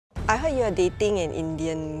I heard you are dating an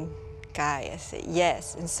Indian guy. I said,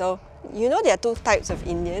 yes. And so, you know, there are two types of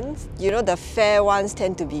Indians. You know, the fair ones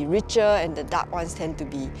tend to be richer and the dark ones tend to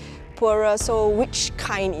be poorer. So which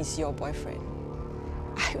kind is your boyfriend?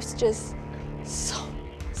 I was just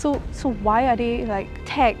So why are they like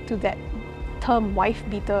tagged to that term wife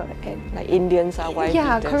beater? And Like Indians are wife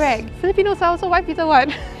yeah, beaters. correct. Filipinos are also wife beater what?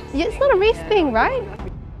 Yeah, it's not a race thing, right?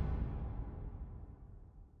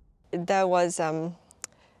 There was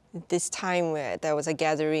this time where there was a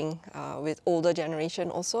gathering with older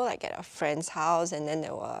generation also, like at a friend's house, and then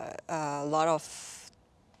there were a lot of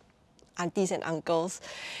aunties and uncles.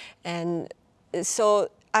 And so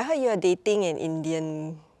I heard you are dating an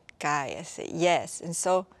Indian guy. I said, yes. And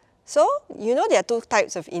so you know, there are two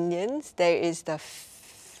types of Indians. There is the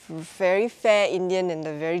very fair Indian and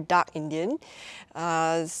the very dark Indian.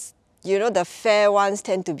 You know, the fair ones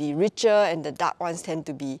tend to be richer and the dark ones tend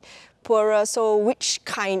to be poorer. So which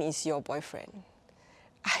kind is your boyfriend?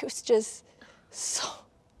 I was just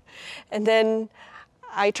and then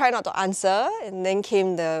I tried not to answer, and then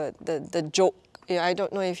came the joke. Yeah, I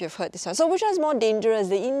don't know if you've heard this one. So which one is more dangerous,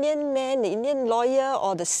 the Indian man, the Indian lawyer,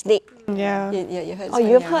 or the snake? Yeah. You heard this Oh, one,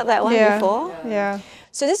 you've yeah. heard that one Yeah. before? Yeah.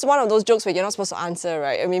 So this is one of those jokes where you're not supposed to answer,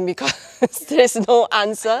 right? I mean, because there's no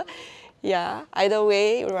answer. Yeah, either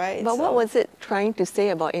way, right? But what was it trying to say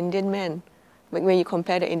about Indian men? Like when you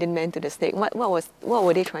compare the Indian men to the snake, what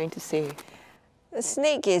were they trying to say? The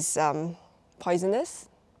snake is poisonous.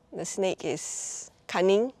 The snake is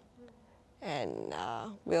cunning and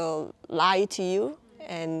will lie to you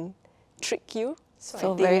and trick you.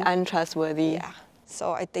 So I very think, untrustworthy. yeah.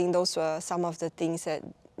 So I think those were some of the things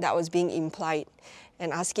that was being implied,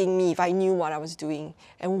 and asking me if I knew what I was doing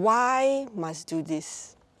and why must do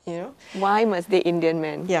this, you know? Why must they Indian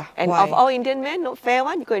men? Yeah, And why? of all Indian men, not fair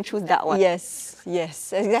one, you go and choose that one. Yes,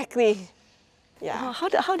 exactly. Yeah. Oh,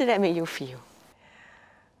 how did that make you feel?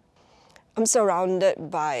 I'm surrounded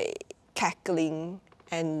by cackling,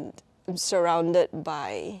 and I'm surrounded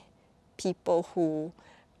by people who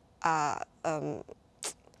are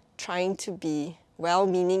trying to be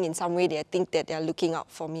well-meaning in some way. They think that they're looking out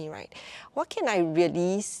for me, right? What can I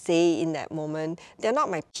really say in that moment? They're not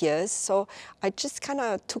my peers, so I just kind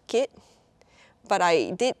of took it, but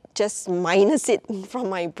I did just minus it from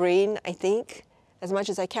my brain, I think, as much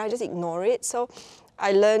as I can. I just ignore it. So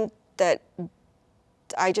I learned that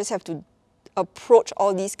I just have to approach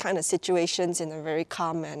all these kind of situations in a very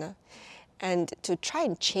calm manner, and to try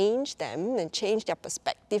and change them and change their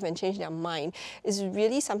perspective and change their mind is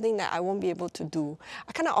really something that I won't be able to do.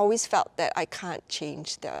 I kind of always felt that I can't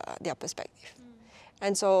change their perspective.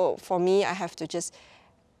 And so for me, I have to just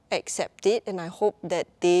accept it, and I hope that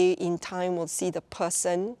they in time will see the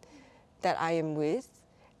person that I am with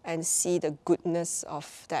and see the goodness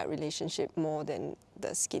of that relationship more than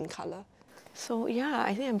the skin color. So yeah,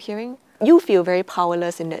 I think I'm hearing you feel very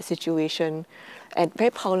powerless in that situation and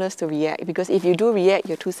very powerless to react, because if you do react,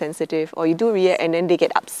 you're too sensitive, or you do react and then they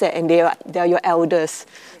get upset and they're your elders,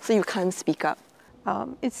 so you can't speak up.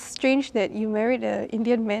 It's strange that you married an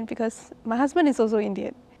Indian man, because my husband is also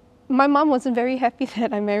Indian. My mom wasn't very happy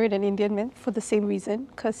that I married an Indian man for the same reason,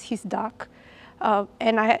 because he's dark.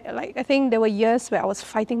 And I think there were years where I was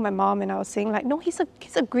fighting my mom, and I was saying like, no, he's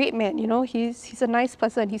a great man, you know, he's a nice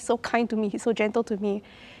person, he's so kind to me, he's so gentle to me.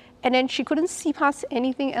 And then she couldn't see past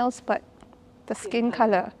anything else but the skin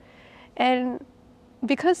color. And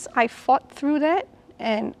because I fought through that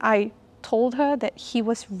and I told her that he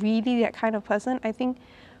was really that kind of person, I think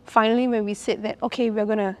finally when we said that, okay, we're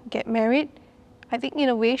gonna get married, I think in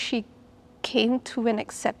a way she came to an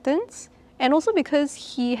acceptance. And also because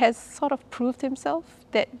he has sort of proved himself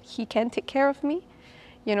that he can take care of me,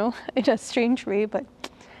 you know, in a strange way, but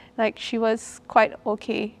like she was quite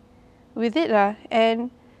okay with it.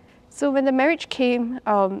 And so when the marriage came,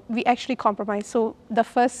 we actually compromised. So the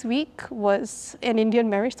first week was an Indian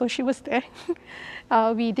marriage, so she was there.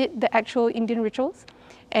 We did the actual Indian rituals,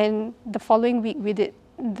 and the following week we did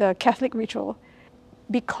the Catholic ritual,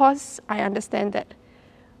 because I understand that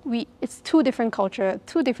it's two different culture,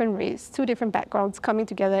 two different race, two different backgrounds coming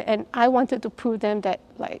together, and I wanted to prove them that,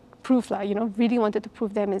 you know, really wanted to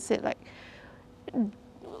prove them and said like,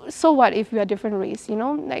 so what if we are different race, you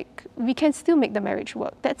know, like we can still make the marriage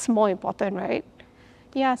work. That's more important, right?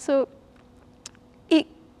 Yeah, so it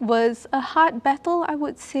was a hard battle, I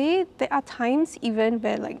would say. There are times even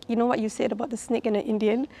where, like, you know what you said about the snake and the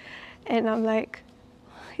Indian, and I'm like,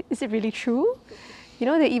 is it really true? You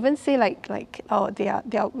know, they even say oh, they are,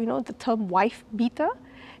 you know, the term wife beater,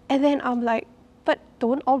 and then I'm like, but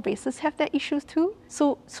don't all races have that issues too?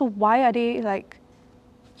 So why are they like,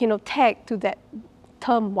 you know, tagged to that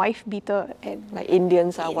term wife beater, and Like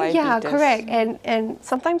Indians are wife yeah, beaters. correct. And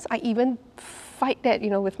sometimes I even fight that,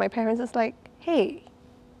 with my parents. It's like, hey,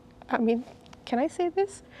 I mean, can I say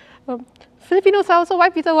this? Filipinos are also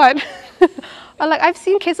wife beater, what? Or like I've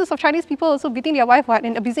seen cases of Chinese people also beating their wife, what,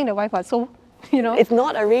 and abusing their wife, what. So, It's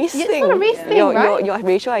not a race Yeah, thing. it's not a race thing, your, right? your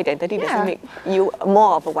racial identity Yeah. doesn't make you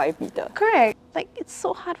more of a wife beater. correct. Like it's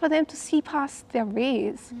so hard for them to see past their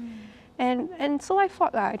race. And so I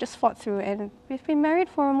fought that. I just fought through, and we've been married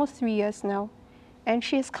for almost 3 years now, and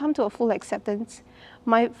she has come to a full acceptance.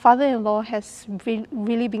 My father-in-law has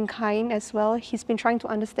really been kind as well. He's been trying to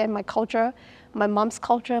understand my culture, my mom's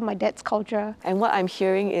culture, my dad's culture. And what I'm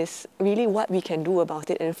hearing is really what we can do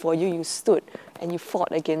about it. And for you, you stood and you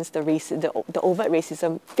fought against the overt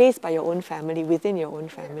racism faced by your own family, within your own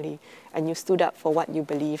family. And you stood up for what you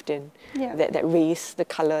believed in. Yeah. That race, the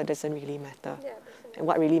color doesn't really matter. And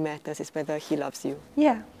what really matters is whether he loves you.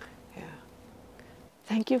 Yeah. Yeah.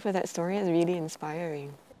 Thank you for that story. It's really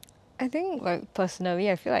inspiring. I think, like, personally,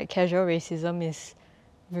 I feel like casual racism is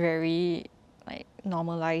very, like,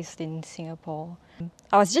 normalized in Singapore.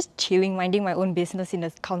 I was just chilling, minding my own business in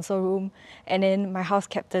the council room, and then my house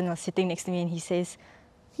captain was sitting next to me and he says,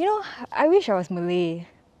 I wish I was Malay.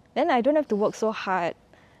 Then I don't have to work so hard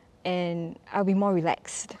and I'll be more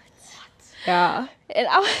relaxed. Yeah. And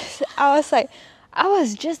I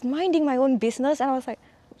was just minding my own business and I was like,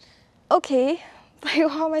 okay, like,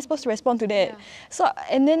 how am I supposed to respond to that? So,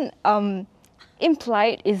 and then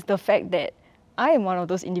implied is the fact that I am one of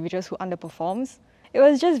those individuals who underperforms. It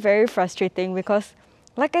was just very frustrating because,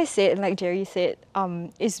 like I said, like Jerry said,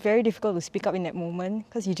 it's very difficult to speak up in that moment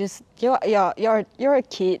because you're a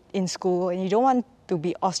kid in school and you don't want to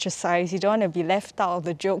be ostracized. You don't want to be left out of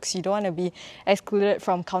the jokes. You don't want to be excluded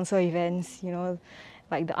from council events.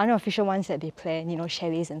 Like the unofficial ones that they plan.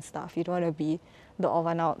 Chalets and stuff. You don't want to be the odd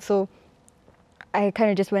one out. So I kind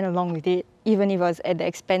of just went along with it, even if it was at the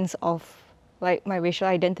expense of like my racial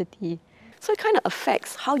identity. So it kind of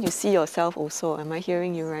affects how you see yourself also. Am I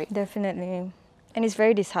hearing you right? Definitely. And it's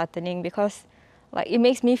very disheartening because like it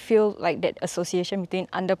makes me feel like that association between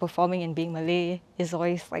underperforming and being Malay is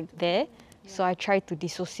always like there. So I try to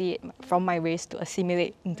dissociate from my race to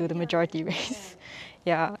assimilate into the majority race.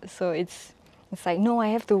 Yeah, so it's like, no, I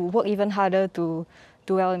have to work even harder to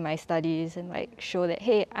do well in my studies and like show that,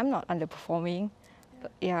 hey, I'm not underperforming.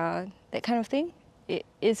 But yeah, that kind of thing.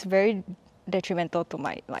 It's very detrimental to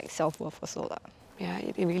my like self-worth also. Yeah,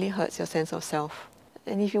 it really hurts your sense of self.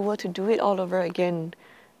 And if you were to do it all over again,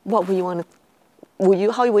 what would you want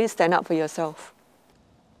to, how would you stand up for yourself?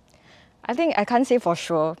 I think I can't say for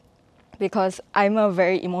sure because I'm a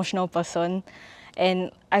very emotional person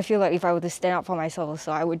and I feel like if I were to stand up for myself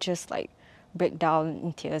also, I would just like break down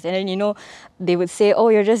in tears. And then, they would say, oh,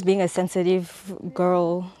 you're just being a sensitive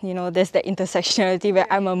girl. There's that intersectionality where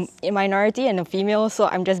I'm a minority and a female, so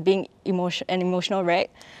I'm just being an emotional wreck.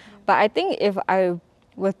 But I think if I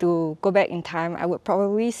were to go back in time, I would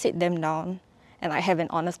probably sit them down and have an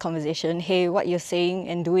honest conversation. Hey, what you're saying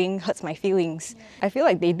and doing hurts my feelings. I feel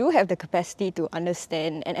like they do have the capacity to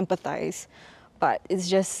understand and empathize, but it's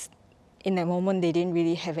just in that moment, they didn't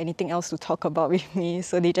really have anything else to talk about with me,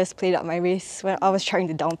 so they just played up my race when I was trying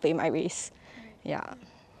to downplay my race. Yeah.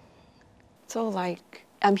 So like,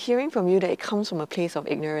 I'm hearing from you that it comes from a place of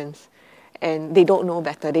ignorance and they don't know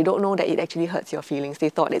better. They don't know that it actually hurts your feelings. They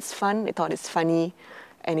thought it's fun, they thought it's funny,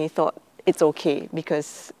 and they thought it's okay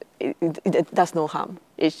because it does no harm.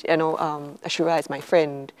 Ashura is my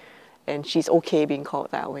friend and she's okay being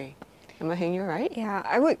called that way. Am I hearing you right? Yeah,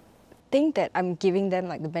 I would think that I'm giving them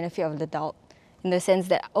like the benefit of the doubt in the sense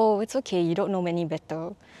that, oh, it's okay, you don't know any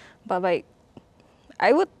better. But like,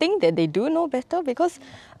 I would think that they do know better because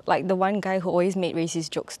like the one guy who always made racist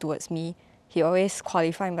jokes towards me, he always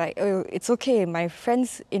qualified like, oh, it's okay, my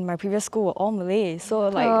friends in my previous school were all Malay. So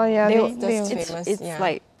like, Oh, yeah, it's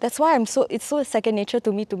like, that's why it's so second nature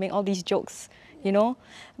to me to make all these jokes,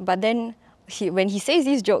 But then when he says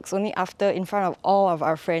these jokes only after in front of all of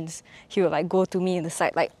our friends, he would like go to me in the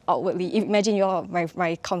side like outwardly. Imagine you're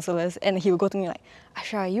my counselors and he would go to me like,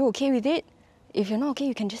 Asha, are you okay with it? If you're not okay,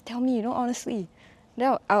 you can just tell me, honestly.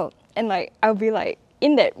 Then I'll be like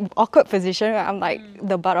in that awkward position where I'm like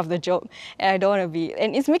the butt of the joke and I don't want to be,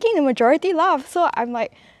 and it's making the majority laugh. So I'm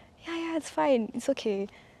like, yeah, it's fine, it's okay.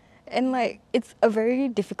 And like, it's a very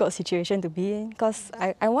difficult situation to be in because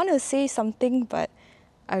I want to say something, but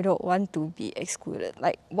I don't want to be excluded.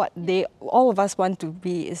 Like what all of us want to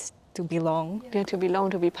be is to belong. Yeah, to belong,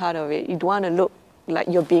 to be part of it. You don't want to look like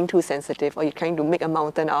you're being too sensitive or you're trying to make a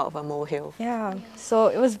mountain out of a molehill. Yeah, so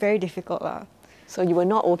it was very difficult. So you were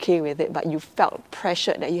not okay with it, but you felt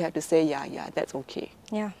pressured that you had to say, yeah, that's okay.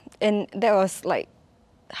 Yeah, and that was like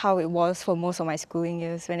how it was for most of my schooling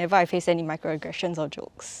years whenever I faced any microaggressions or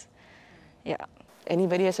jokes. Yeah.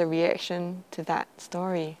 Anybody has a reaction to that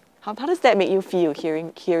story? How does that make you feel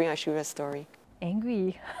hearing Ashura's story?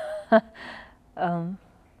 Angry.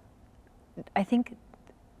 I think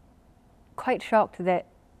quite shocked that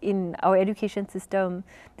in our education system,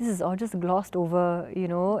 this is all just glossed over, you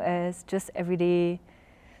know, as just everyday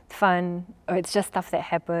fun, or it's just stuff that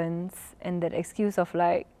happens, and that excuse of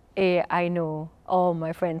like, hey, I know, all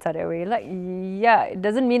my friends are that way. Like, yeah, it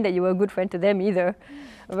doesn't mean that you were a good friend to them either,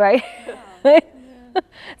 right? Yeah.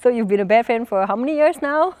 So you've been a bad friend for how many years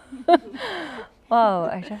now?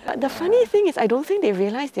 Wow. The funny thing is, I don't think they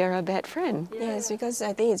realize they're a bad friend. Yes, because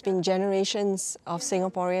I think it's been generations of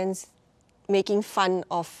Singaporeans making fun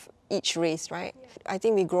of each race, right? I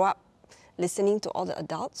think we grow up listening to all the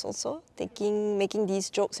adults also, making these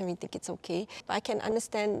jokes, and we think it's okay. But I can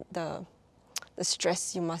understand the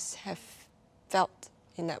stress you must have felt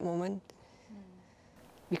in that moment.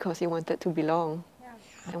 Because you wanted to belong.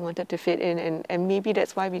 I wanted to fit in, and maybe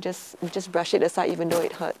that's why we just brush it aside even though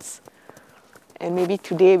it hurts. And maybe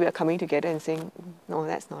today we are coming together and saying, no,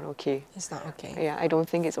 that's not okay. It's not okay. Yeah, I don't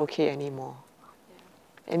think it's okay anymore.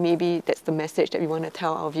 Yeah. And maybe that's the message that we want to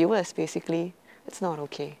tell our viewers, basically. It's not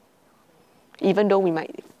okay. Even though we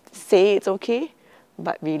might say it's okay,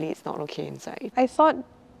 but really it's not okay inside.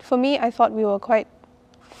 For me, I thought we were quite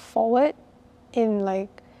forward in like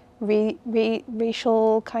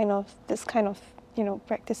racial this kind of, you know,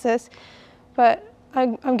 practices, but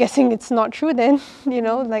I'm guessing it's not true then, you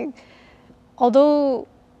know, like, although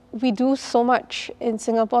we do so much in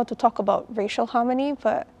Singapore to talk about racial harmony,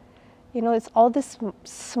 but, you know, it's all these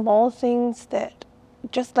small things that,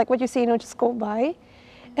 just like what you say, you know, just go by,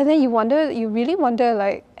 and then you really wonder,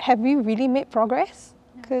 like, have we really made progress?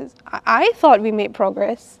 Because I thought we made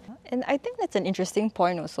progress. And I think that's an interesting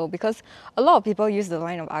point also, because a lot of people use the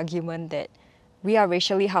line of argument that we are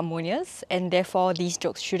racially harmonious and therefore these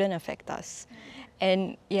jokes shouldn't affect us.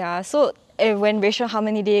 And yeah, so when Racial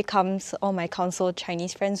Harmony Day comes, all my council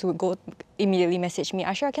Chinese friends would go immediately message me,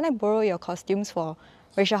 Ashura, can I borrow your costumes for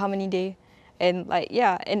Racial Harmony Day? And like,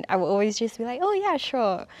 yeah, and I would always just be like, oh yeah,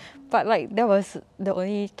 sure. But like, that was the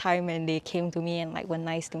only time when they came to me and like were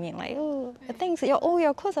nice to me and like, oh, thanks,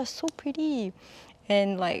 your clothes are so pretty.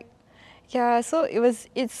 And like, yeah, so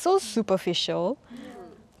it's so superficial.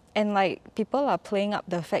 And like, people are playing up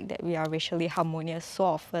the fact that we are racially harmonious so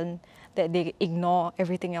often that they ignore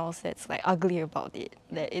everything else that's like ugly about it,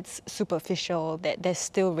 that it's superficial, that there's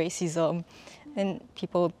still racism, and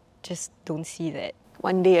people just don't see that.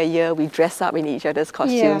 One day a year, we dress up in each other's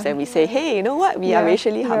costumes and we say, hey, you know what, we are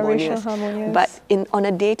racially harmonious. But on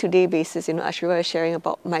a day-to-day basis, you know, Ashura is sharing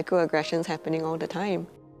about microaggressions happening all the time.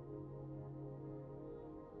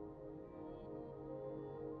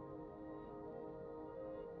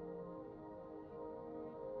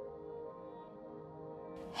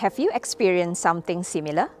 Have you experienced something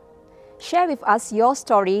similar? Share with us your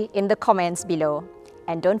story in the comments below.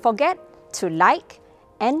 And don't forget to like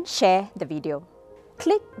and share the video.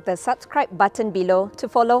 Click the subscribe button below to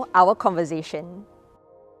follow our conversation.